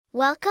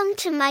Welcome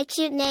to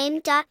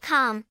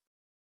mycutename.com.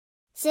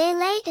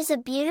 Zayleigh is a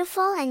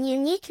beautiful and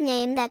unique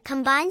name that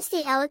combines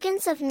the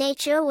elegance of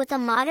nature with a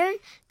modern,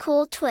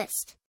 cool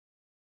twist.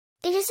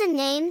 It is a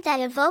name that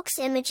evokes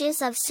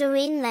images of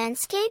serene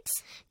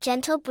landscapes,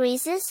 gentle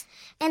breezes,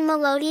 and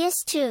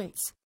melodious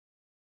tunes.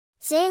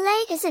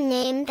 Zayleigh is a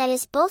name that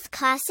is both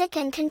classic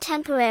and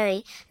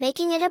contemporary,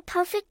 making it a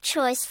perfect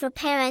choice for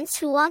parents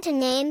who want a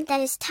name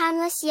that is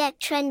timeless yet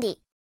trendy.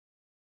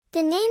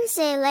 The name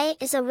Zayleigh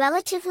is a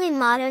relatively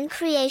modern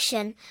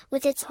creation,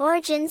 with its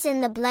origins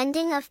in the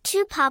blending of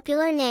two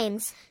popular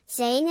names,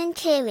 Zayn and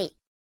Kaylee.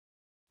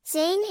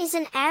 Zayn is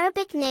an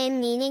Arabic name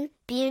meaning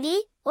beauty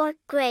or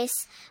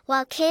grace,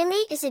 while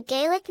Kaylee is a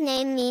Gaelic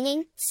name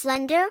meaning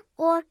slender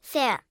or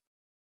fair.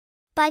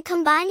 By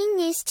combining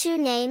these two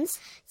names,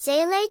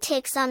 Zayleigh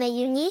takes on a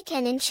unique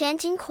and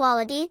enchanting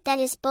quality that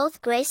is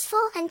both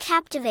graceful and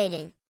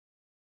captivating.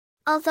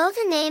 Although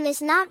the name is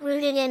not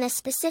rooted in a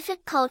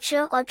specific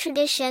culture or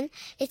tradition,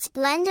 its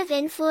blend of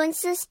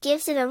influences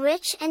gives it a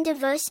rich and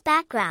diverse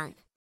background.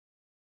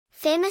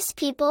 Famous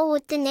people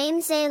with the name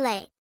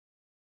Zayleigh.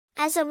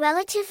 As a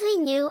relatively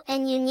new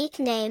and unique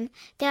name,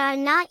 there are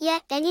not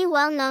yet any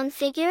well-known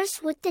figures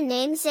with the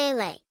name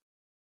Zayleigh.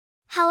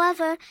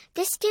 However,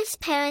 this gives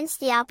parents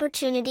the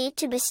opportunity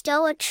to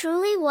bestow a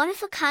truly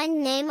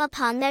one-of-a-kind name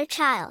upon their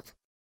child.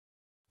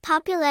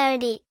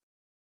 Popularity.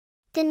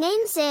 The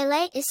name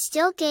Zayleigh is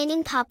still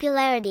gaining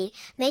popularity,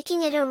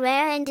 making it a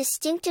rare and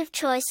distinctive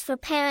choice for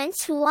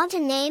parents who want a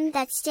name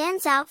that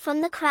stands out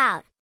from the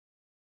crowd.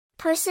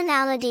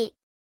 Personality.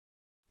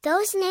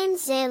 Those named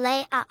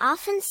Zayleigh are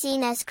often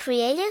seen as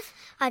creative,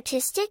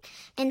 artistic,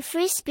 and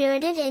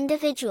free-spirited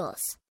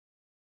individuals.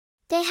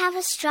 They have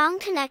a strong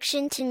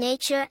connection to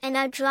nature and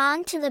are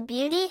drawn to the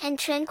beauty and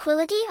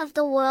tranquility of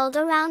the world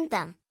around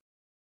them.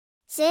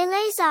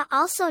 Zayleighs are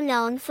also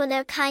known for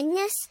their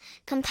kindness,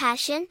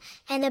 compassion,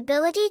 and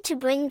ability to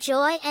bring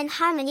joy and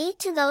harmony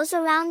to those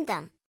around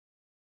them.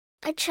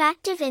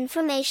 Attractive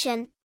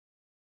information.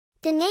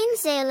 The name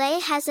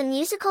Zayleigh has a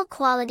musical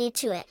quality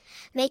to it,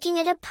 making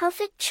it a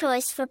perfect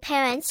choice for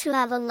parents who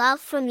have a love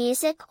for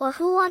music or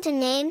who want a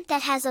name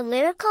that has a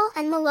lyrical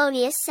and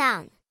melodious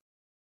sound.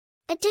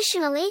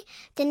 Additionally,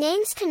 the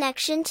name's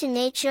connection to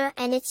nature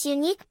and its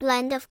unique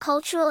blend of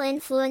cultural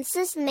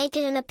influences make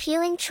it an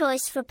appealing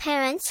choice for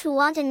parents who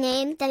want a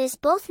name that is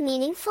both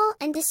meaningful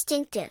and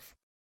distinctive.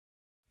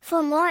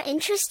 For more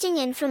interesting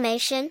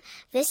information,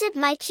 visit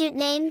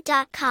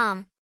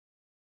mycutename.com.